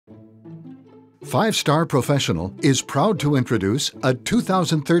5-Star Professional is proud to introduce a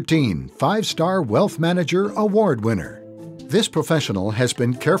 2013 5-Star Wealth Manager Award winner. This professional has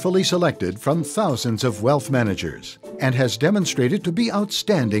been carefully selected from thousands of wealth managers and has demonstrated to be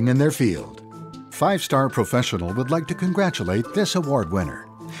outstanding in their field. 5-Star Professional would like to congratulate this award winner,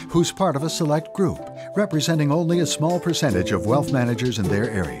 who's part of a select group representing only a small percentage of wealth managers in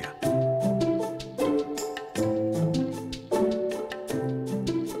their area.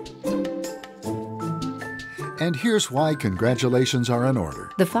 And here's why congratulations are in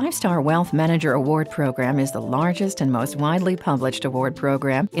order. The 5-Star Wealth Manager Award Program is the largest and most widely published award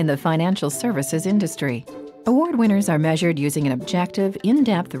program in the financial services industry. Award winners are measured using an objective,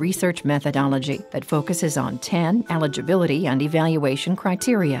 in-depth research methodology that focuses on 10 eligibility and evaluation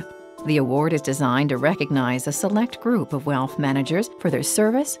criteria. The award is designed to recognize a select group of wealth managers for their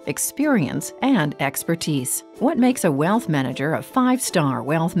service, experience, and expertise. What makes a wealth manager a 5-star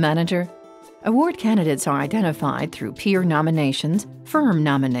wealth manager? Award candidates are identified through peer nominations, firm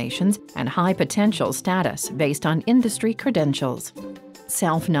nominations, and high potential status based on industry credentials.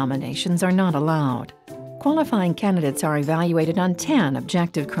 Self-nominations are not allowed. Qualifying candidates are evaluated on 10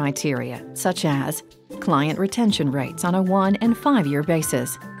 objective criteria, such as client retention rates on a 1- and 5-year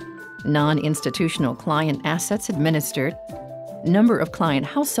basis, non-institutional client assets administered, number of client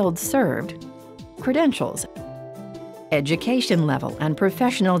households served, credentials, education level and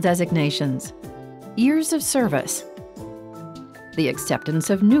professional designations, years of service, the acceptance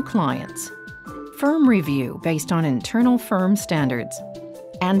of new clients, firm review based on internal firm standards,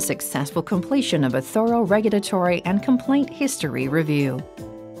 and successful completion of a thorough regulatory and complaint history review.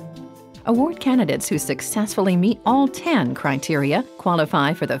 Award candidates who successfully meet all 10 criteria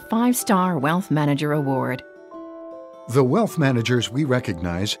qualify for the 5-Star Wealth Manager Award. The wealth managers we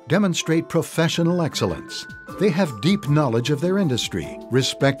recognize demonstrate professional excellence. They have deep knowledge of their industry,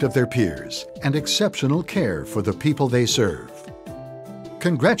 respect of their peers, and exceptional care for the people they serve.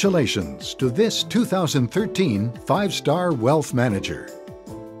 Congratulations to this 2013 5-Star Wealth Manager.